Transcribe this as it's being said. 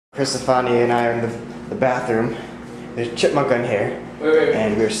Chris Stefani and I are in the bathroom. There's a chipmunk in here,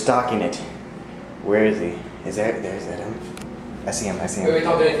 and we're stalking it. Where is he? Is there? There's him. I see him. Wait,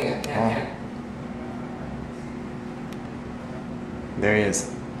 don't do anything. Yeah. There he is,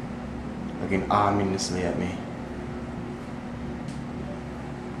 looking ominously at me.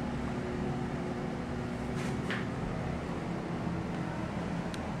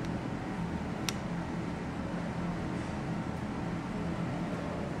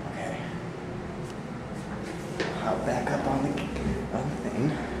 I'll back up on the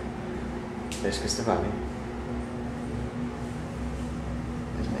thing. There's Chris Stefani.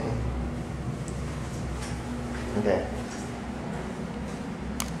 There's me. Okay.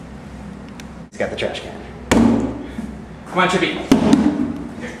 He's got the trash can. Come on, Chippy.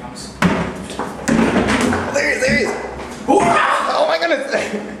 Here it comes. Oh, there he is! Oh my goodness!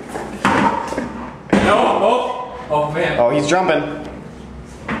 No! Oh man. Oh, he's jumping.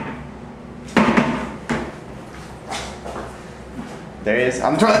 There he is.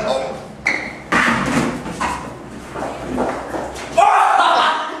 I'm trying. Oh.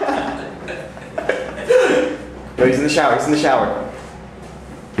 No, he's in the shower. He's in the shower.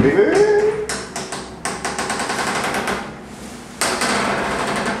 He's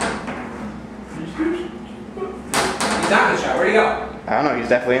not in the shower. Where'd he go? I don't know. He's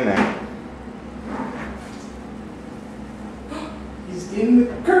definitely in there. He's in the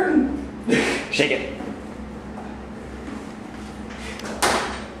curtain. Shake it.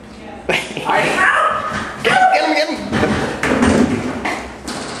 Alright, Get him!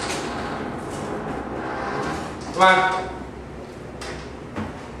 Come on.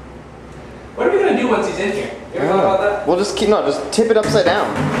 What are we gonna do once he's in here? You ever thought about that? We'll just just tip it upside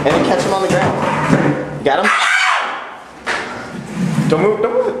down and then catch him on the ground. You got him? Don't move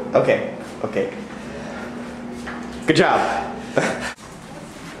it. Okay. Good job.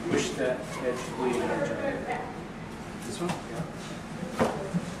 Push that edge bleed. This one? Yeah.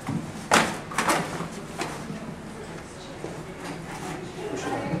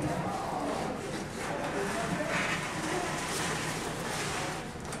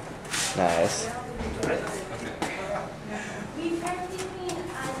 Nice.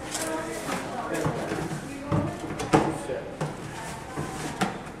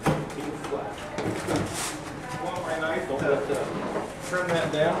 Trim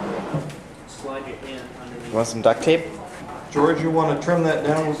that down. Slide your hand underneath. You want some duct tape? George, you want to trim that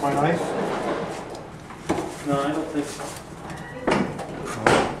down with my knife? No, I don't think so.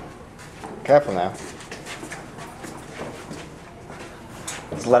 Careful now.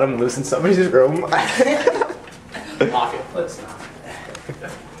 Just let him loose in somebody's room. Lock it. Let's not.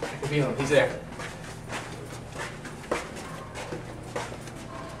 I feel him. He's there.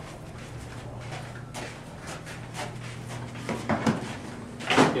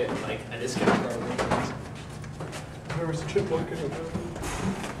 Get like a discount program. There was a chipmunk in the building.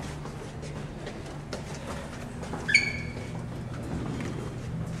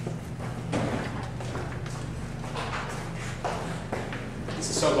 This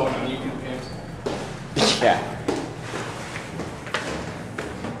is so long on YouTube, James. Yeah.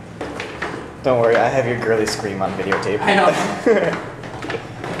 Don't worry, I have your girly scream on videotape. I know.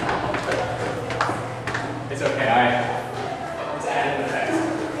 It's okay. It's added in the text.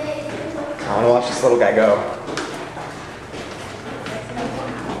 I want to watch this little guy go.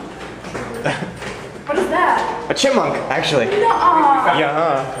 What is that? A chipmunk, actually. No.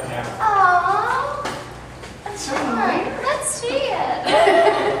 Yeah. Aww. A chipmunk. Let's see it.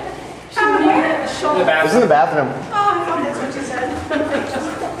 In the It was in the bathroom. Oh, I thought that's what you said.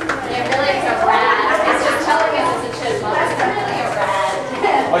 It really is a rat. It's just telling us it's a chipmunk. It's really a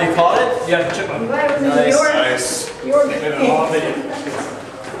rat. Oh, you caught it? Yeah, the chipmunk. Nice. Your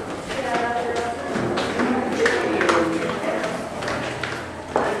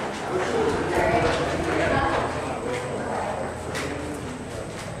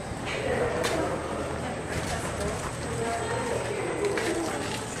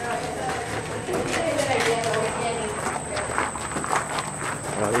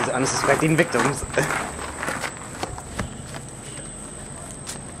Well, these unsuspecting victims.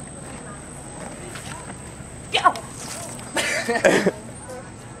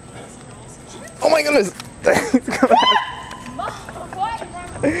 Oh my goodness!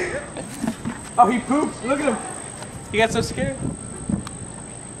 Oh, he pooped. Look at him. He got so scared.